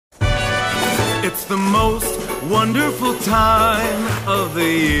It's the most wonderful time of the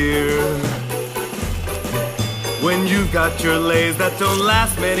year, when you've got your lays that don't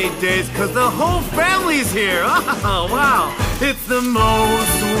last many days, 'cause the whole family's here. Oh, wow. It's the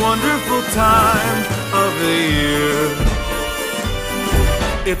most wonderful time of the year.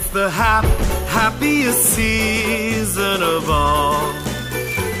 It's the happiest season of all.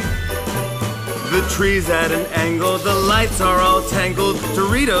 The tree's at an angle, the lights are all tangled.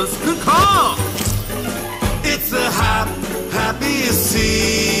 Doritos, good call! It's the happiest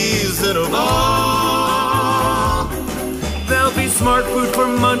season of all. There'll be smart food for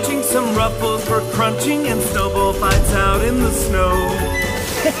munching, some ruffles for crunching, and snowball fights out in the snow.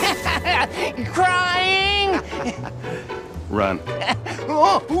 Crying! Run.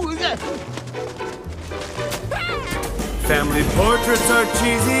 Family portraits are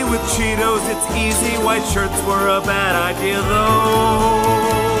cheesy with Cheetos, it's easy. White shirts were a bad idea though.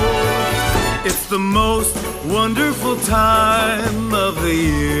 It's the most wonderful time of the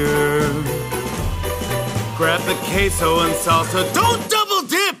year. Grab the queso and salsa. Don't double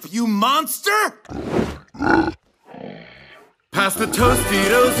dip, you monster! Pass the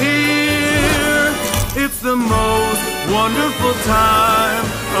Tostitos here. It's the most wonderful time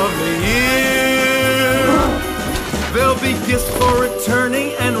of the year. There'll be gifts for returning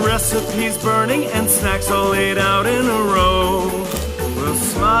and recipes burning and snacks all laid out in a row. We'll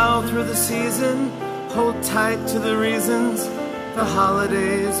smile through the season, hold tight to the reasons the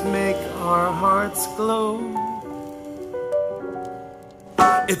holidays make our hearts glow.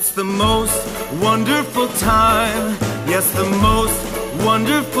 It's the most wonderful time, yes, the most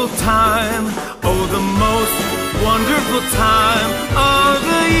wonderful time, oh, the most wonderful time of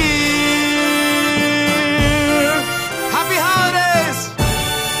the year.